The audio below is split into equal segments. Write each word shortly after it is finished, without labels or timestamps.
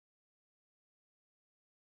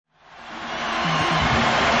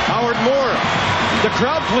Jordan Moore, the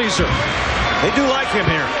crowd pleaser. They do like him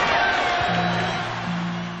here.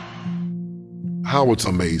 Howard's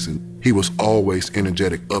amazing. He was always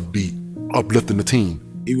energetic, upbeat, uplifting the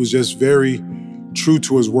team. He was just very true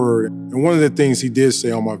to his word. And one of the things he did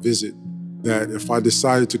say on my visit, that if I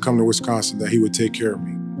decided to come to Wisconsin, that he would take care of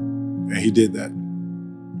me. And he did that.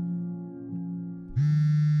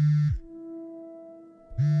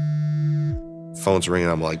 Phone's ringing.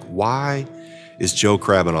 I'm like, why is Joe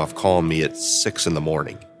Krabbenhoft calling me at 6 in the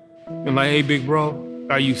morning? I'm like, hey, big bro,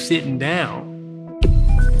 are you sitting down?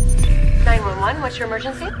 911, what's your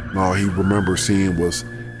emergency? All he remembers seeing was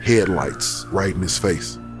headlights right in his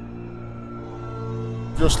face.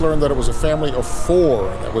 Just learned that it was a family of 4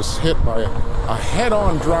 that was hit by a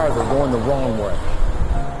head-on driver going the wrong way.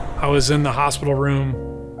 I was in the hospital room,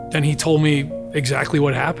 and he told me exactly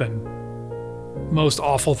what happened. Most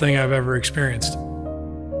awful thing I've ever experienced.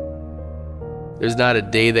 There's not a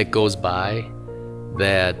day that goes by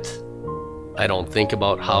that I don't think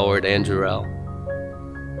about Howard and Jarrell.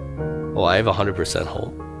 Oh, I have 100%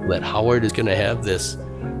 hope that Howard is gonna have this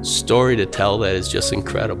story to tell that is just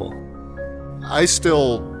incredible. I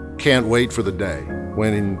still can't wait for the day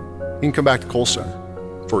when he can come back to Kohl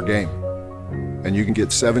Center for a game and you can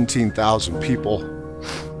get 17,000 people.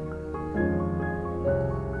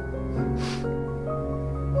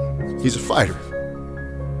 He's a fighter,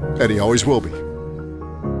 and he always will be.